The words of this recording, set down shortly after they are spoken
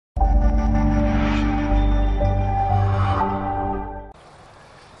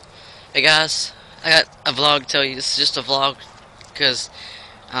Hey guys, I got a vlog to tell you. This is just a vlog because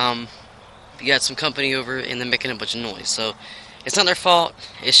we got some company over and they're making a bunch of noise. So it's not their fault.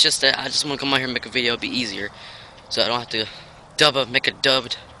 It's just that I just want to come out here and make a video. It'd be easier, so I don't have to make a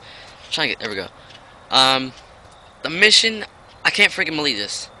dubbed. Trying to get there we go. The mission, I can't freaking believe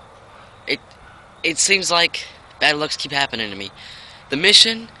this. It it seems like bad lucks keep happening to me. The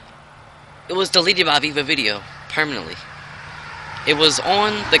mission, it was deleted by Viva Video permanently. It was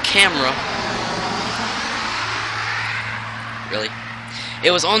on the camera. Really? It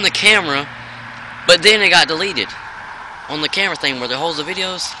was on the camera, but then it got deleted. On the camera thing where they hold the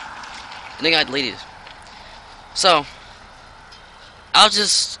videos, and they got deleted. So, I'll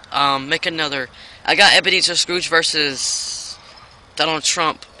just make another. I got Ebenezer Scrooge versus Donald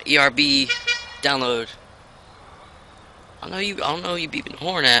Trump ERB download. I don't know you beeping the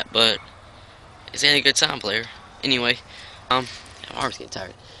horn at, but it's ain't a good sound player. Anyway, my arm's getting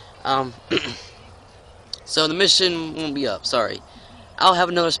tired. Um, so the mission won't be up. Sorry. I'll have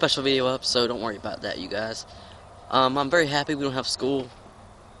another special video up, so don't worry about that, you guys. I'm very happy we don't have school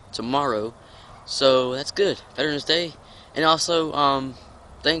tomorrow, so that's good. Veterans Day, and also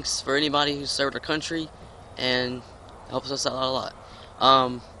thanks for anybody who served our country and helps us out a lot.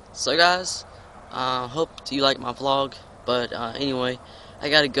 So guys, hope you like my vlog. But anyway, I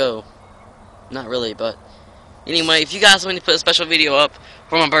gotta go. Not really, but anyway, if you guys want me to put a special video up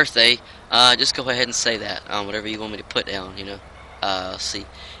for my birthday, just go ahead and say that. Whatever you want me to put down, you know. Let's see.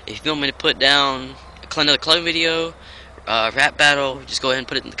 If you want me to put down another clone video, rap battle, just go ahead and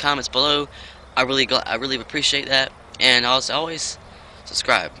put it in the comments below. I really appreciate that. And also always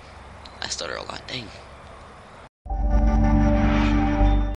subscribe. I stutter a lot. Dang.